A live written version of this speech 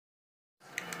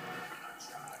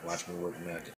Watch me work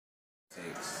magic.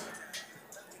 Takes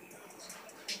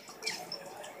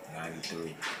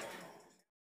 93.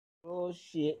 Oh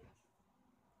shit.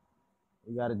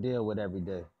 We gotta deal with every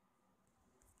day.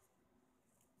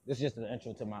 This is just an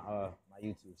intro to my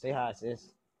YouTube. Say hi,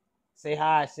 sis. Say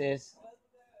hi, sis.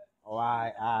 Oh,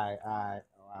 alright.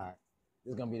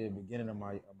 This is gonna be the beginning of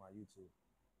my YouTube.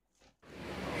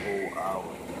 A whole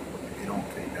hour. You don't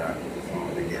take that.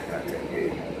 They get that 10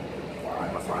 gig.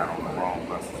 I must find on the wrong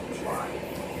bus.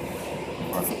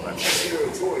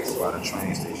 By the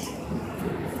train station.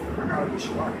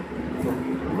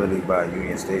 Really by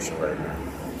Union Station right now.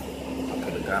 I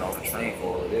could have got on the train for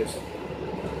all of this.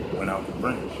 Went out the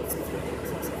bridge.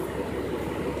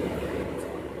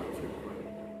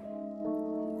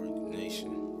 Work the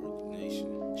nation.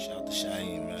 Shout to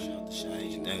Cheyenne, man. Shout to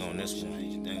Cheyenne. Dang on this one.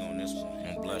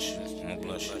 I'm gonna blush you.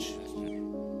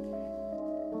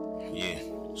 Yeah,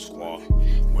 squad.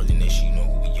 Worthy nation, you know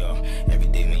who we are. Every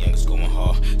day my youngest going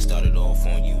hard. Started off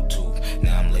on YouTube.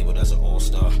 Now I'm labeled as an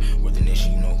all-star. Worthy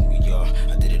nation, you know who we are.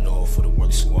 I did it all for the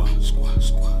worthy squad.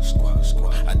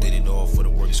 I did it all for the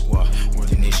worthy squad.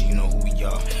 Worthy nation, you know who we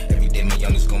are. Every day my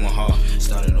youngest going hard.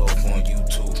 Started off on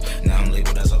YouTube. Now I'm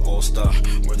labeled as an all-star.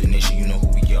 Worthy nation, you know who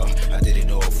we are. I did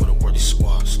it all for the worthy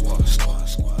squad. Worthy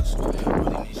nation.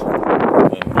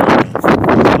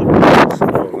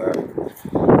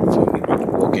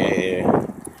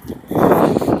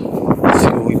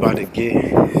 About to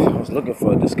get. I was looking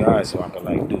for a disguise so I could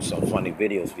like do some funny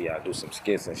videos for y'all, do some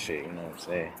skits and shit, you know what I'm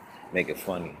saying? Make it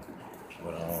funny.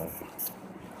 But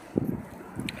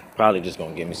probably just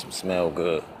gonna give me some smell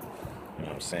good. You know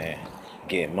what I'm saying?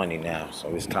 Getting money now,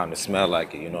 so it's time to smell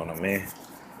like it, you know what I mean?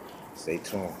 Stay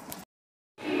tuned.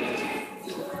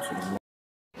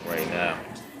 Right now.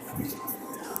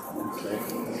 Okay.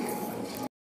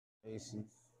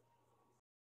 Macy's.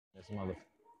 This mother.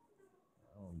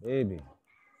 Oh baby.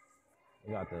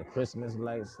 They got the Christmas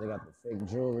lights. They got the fake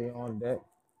jewelry on deck.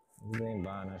 You ain't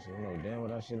buying that shit. You know damn well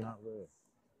that shit not real.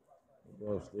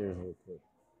 Go upstairs real quick.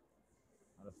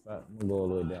 Matter of fact, I'm gonna go all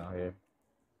the way down here.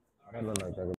 I don't look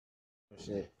like that.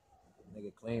 Shit.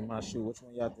 Nigga clean my shoe. Which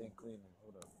one y'all think clean it?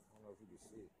 Hold up. I don't know if you can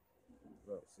see it.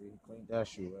 Look, see, he cleaned that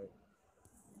shoe, right?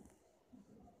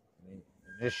 And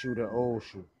this shoe, the old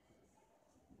shoe.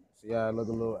 See how I look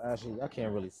a little ashy? I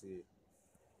can't really see it.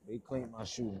 But he cleaned my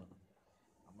shoe, man.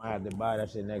 I might have to buy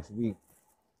that shit next week.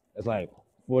 It's like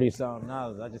 $40-something.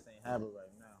 I just ain't have it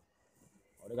right now.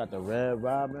 Oh, they got the Red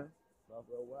Robin,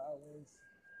 Buffalo Wild Wings.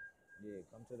 Yeah,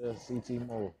 come to the CT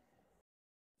Mall.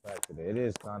 Packed today. It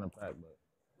is kind of packed, but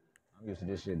I'm used to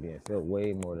this shit being filled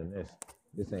way more than this.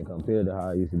 This ain't compared to how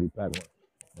I used to be packed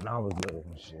when I was little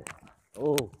and shit.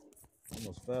 Oh,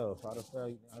 almost fell. If I'd have fell,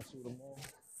 you think I'd shoot them all?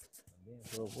 I'm being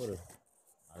so with her.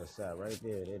 I just sat right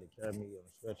there. They'd have carried me on a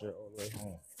stretcher all the way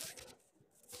home.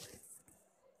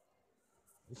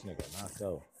 This nigga knocked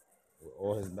out with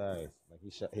all his bags. Like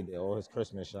he did all his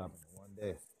Christmas shopping in one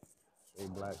day.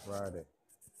 Straight Black Friday.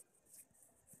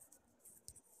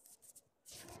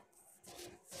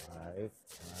 Alright.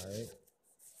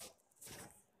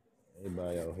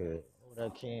 Everybody out here. Oh,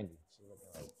 that candy. She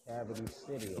looking like Cavity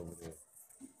City over there.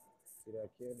 See that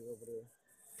candy over there?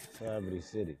 Cavity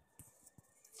City.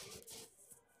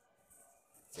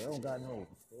 They don't got no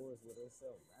stores where they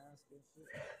sell masks and shit.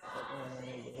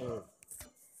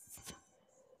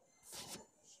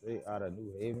 Straight out of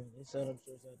New Haven. They set up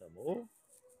shirts at the mall?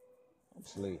 I'm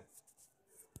asleep.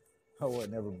 I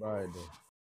would never buy it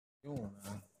though. Man.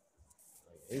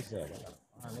 Like ASAP, I gotta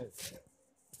find it.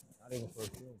 Not even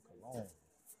perfume, cologne.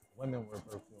 Women wear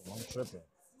perfume. I'm tripping.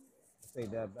 I take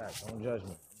that back. Don't judge me.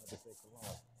 I'm about to say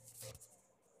cologne.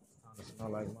 It's time to smell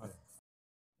like money.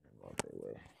 I'm going that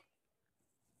way.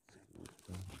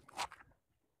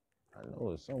 I know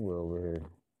it's somewhere over here.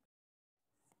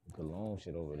 The cologne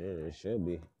shit over there. It should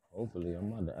be. Hopefully,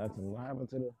 I'm about to ask him what happened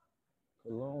to the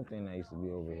cologne thing that used to be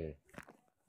over here.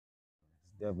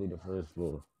 It's definitely the first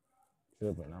floor.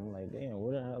 Tripping. I'm like, damn,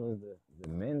 where the hell is the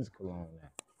men's cologne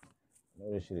at? I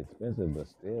know this shit expensive, but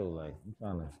still, like, I'm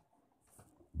trying to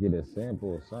get a sample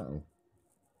or something.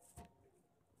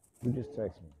 You just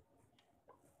text me.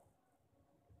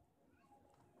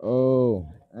 Oh,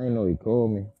 I didn't know he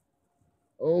called me.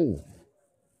 Oh,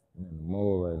 I'm in the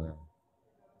mall right now.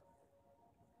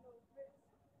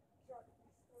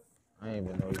 I ain't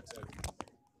even know he texted me.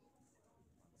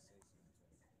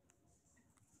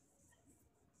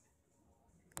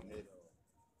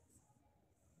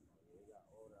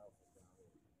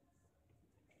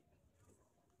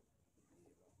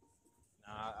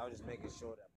 Nah, I was just making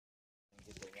sure that I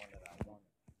get the one that I wanted.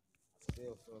 I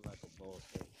still feel like a boss.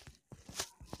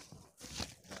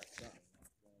 Got something.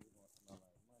 You gonna smell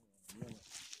like money.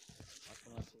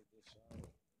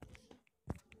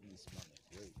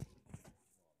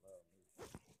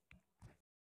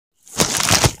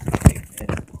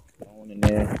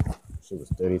 Shit was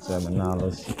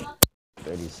 $37.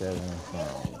 37 from,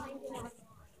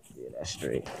 yeah, that's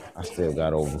straight. I still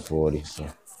got over 40, so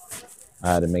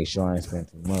I had to make sure I ain't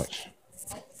spent too much.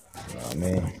 You know what I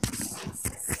mean?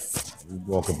 We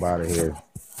walk up out of here.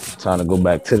 Time to go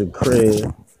back to the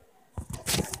crib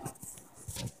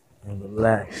and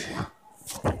relax.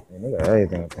 Man, they got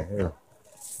everything up in here.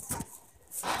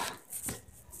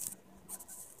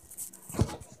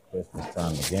 Christmas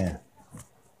time again.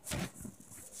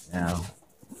 Now,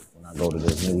 when I go to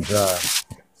this new job,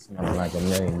 smelling like $1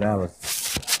 million,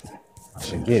 I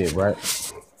should get it, right?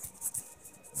 You know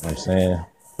what I'm saying?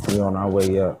 We on our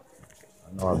way up.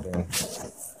 I know I've been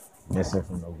missing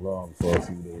from the vlog for a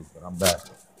few days, but I'm back.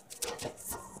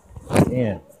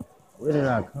 Damn, where did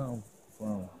I come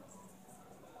from?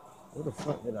 Where the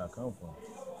fuck did I come from?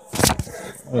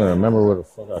 I don't remember where the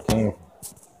fuck I came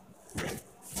from.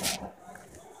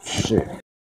 Shit.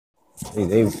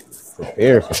 They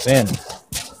prepared for Santa.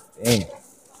 Damn.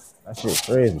 That shit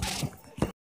crazy.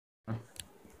 I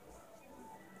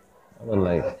look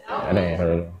like that ain't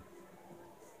her.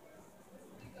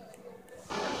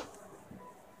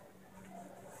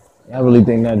 Y'all really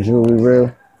think that jewelry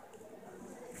real?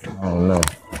 I don't know.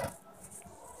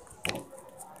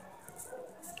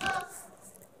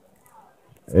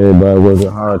 Everybody working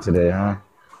hard today, huh?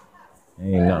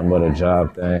 Ain't nothing but a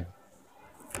job thing.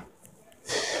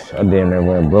 I damn near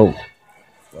went broke.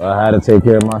 So I had to take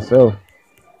care of myself.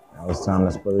 Now it's time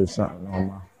to splurge something on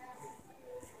my.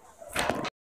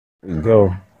 Here we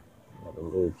go. Got the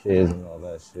little kids and all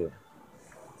that shit.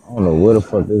 I don't know where the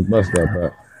fuck this bus stop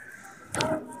at.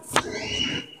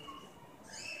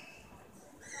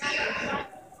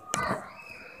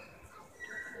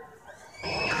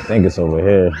 I think it's over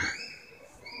here.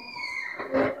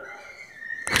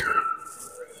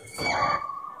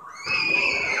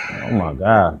 Oh my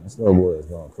God, this little boy is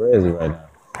going crazy right now.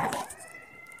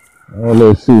 All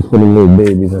those shoes for the little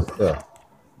babies and stuff.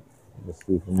 Let's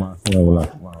see for my son when I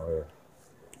come out here.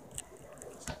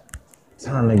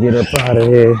 Time to get up out of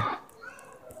here.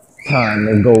 Time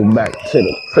to go back to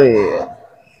the crib.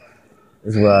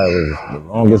 This ride was the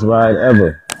longest ride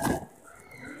ever.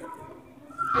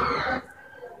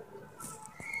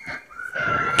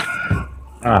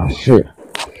 Ah, shit.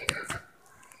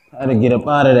 Had to get up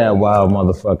out of that wild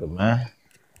motherfucker, man.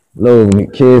 Little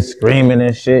kids screaming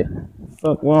and shit.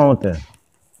 Fuck wrong with them?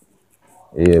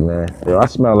 Yeah, man. Yo, I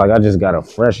smell like I just got a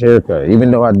fresh haircut. Even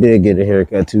though I did get a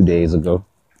haircut 2 days ago.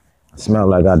 I smell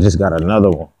like I just got another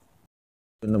one.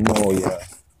 In the mall, yeah.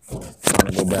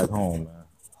 Trying to go back home, man.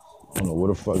 I don't know where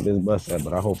the fuck this bus at,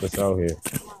 but I hope it's out here.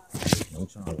 I'm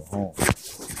trying to go home.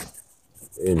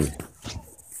 Baby.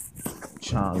 I'm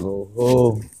trying to go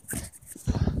home.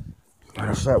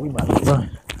 Matter of fact, we about to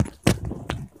run.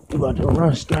 We about to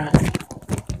run, Scott.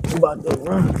 We about to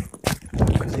run.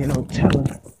 Cause ain't no telling.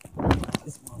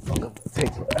 This motherfucker gonna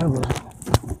take forever.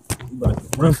 We about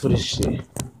to run for this shit.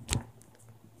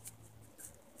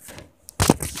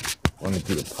 Running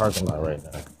through the parking lot right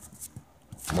now.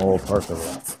 Mall parking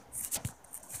lot.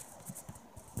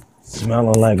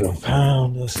 Smelling like a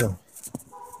pound or something.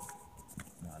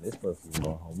 Nah, this perfume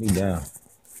gonna hold me down.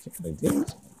 Like,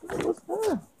 this, what's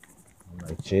that? I'm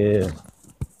like, chill.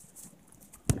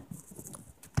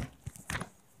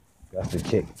 Got to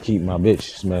keep my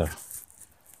bitch smell.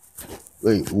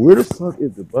 Wait, where the fuck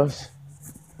is the bus?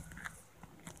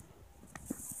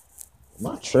 Am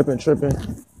I tripping?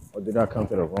 Or did I come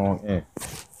to the wrong end?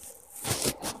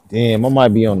 Damn, I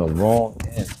might be on the wrong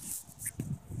end.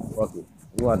 Fuck it.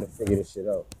 We want to figure this shit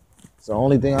out. It's the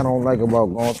only thing I don't like about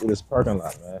going through this parking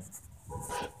lot, man.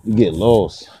 You get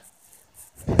lost.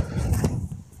 I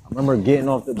remember getting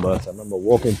off the bus. I remember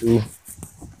walking through.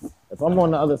 If I'm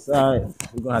on the other side,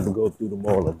 we're going to have to go through the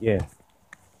mall again.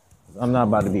 I'm not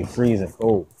about to be freezing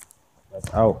cold.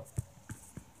 That's out.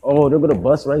 Oh, look at the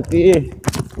bus right there.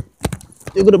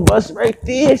 Look at the bus right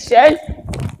there, son.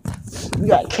 You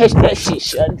got to catch that shit,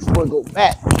 son, before it go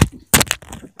back.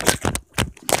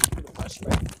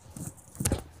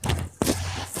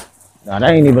 Nah,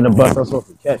 that ain't even the bus I'm supposed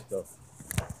to catch, though.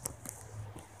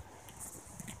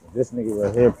 This nigga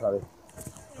right here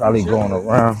probably going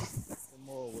around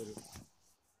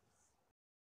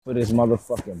for this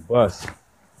motherfucking bus.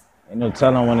 Ain't no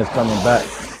telling when it's coming back.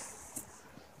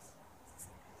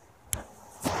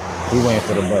 He waiting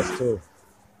for the bus too.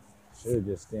 Should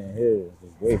just stand here and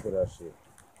just wait for that shit.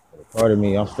 But a part of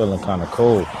me, I'm feeling kind of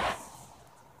cold.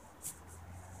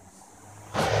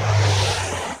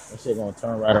 That shit gonna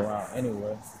turn right around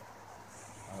anyway.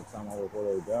 By the time I work all the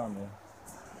way down there.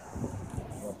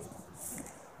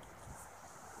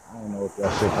 I don't know if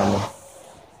that shit coming.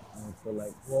 I don't feel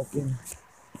like walking.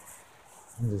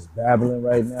 I'm just babbling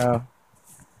right now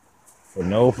for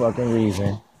no fucking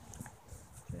reason.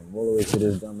 Came all the way to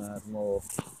this dumbass mall.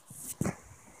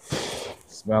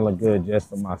 Smelling good just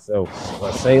for myself.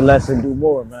 But say less and do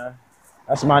more, man.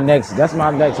 That's my next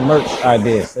merch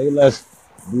idea. Say less,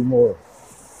 do more.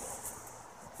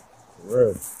 For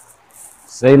real.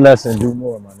 Say less and do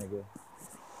more, my nigga.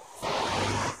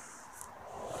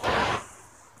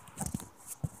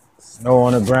 Snow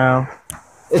on the ground.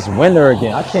 It's winter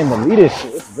again. I can't believe this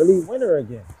shit. It's really winter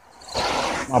again.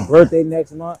 My birthday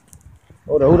next month.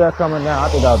 Hold on, who that coming now? I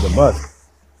think that was the bus.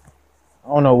 I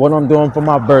don't know what I'm doing for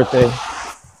my birthday.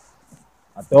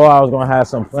 I thought I was gonna have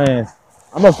some plans.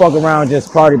 I'm gonna fuck around,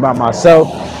 just party by myself,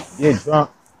 get drunk,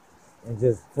 and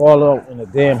just fall out in a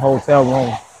damn hotel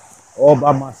room all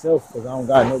by myself because I don't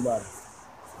got nobody.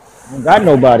 I don't got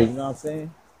nobody, you know what I'm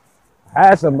saying? I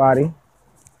had somebody,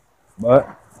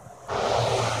 but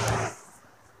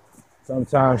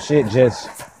sometimes shit just,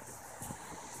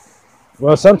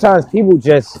 well, sometimes people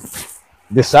just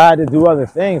decide to do other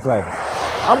things. Like,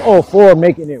 I'm all for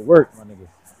making it work, my nigga.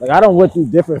 Like, I don't went through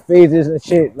different phases and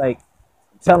shit, like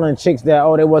telling chicks that,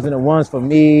 oh, they wasn't the ones for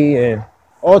me and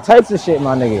all types of shit,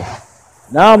 my nigga.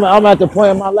 Now I'm at the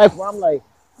point in my life where I'm like,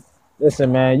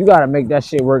 listen, man, you gotta make that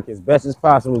shit work as best as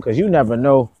possible because you never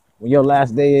know when your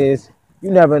last day is. You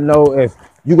never know if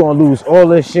you gonna lose all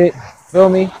this shit. Feel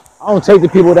me? I don't take the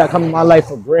people that come in my life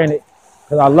for granted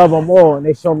because I love them all and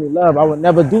they show me love. I would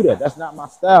never do that. That's not my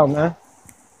style, man.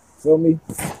 Feel me?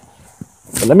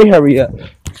 But let me hurry up.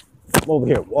 I'm over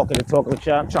here walking and talking to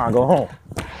y'all. I'm trying to go home.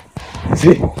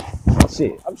 Shit,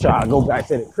 I'm trying to go back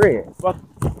to the crib. Fuck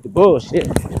the bullshit.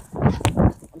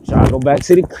 I'm trying to go back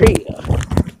to the crib.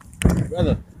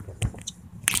 Brother,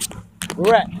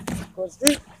 where at? Across the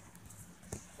street?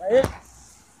 Right here?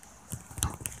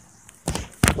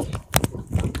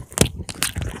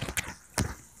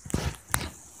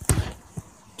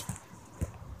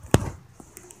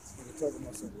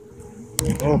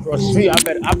 Oh, across the street.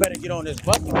 I better get on this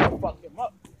bus and fuck him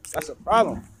up. That's a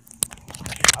problem.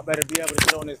 I better be able to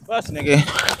get on this bus, nigga.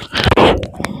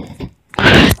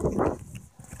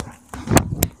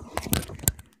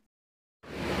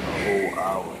 Whole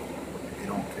hour. They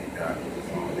don't take that.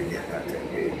 They get that 10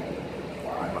 days.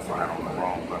 I must ride on the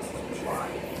wrong bus.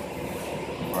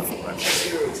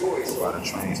 By the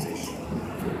train station.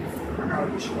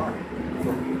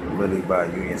 Really by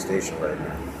Union Station right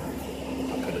now.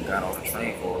 I could have got on the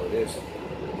train for all of this.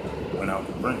 Went out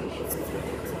the bridge.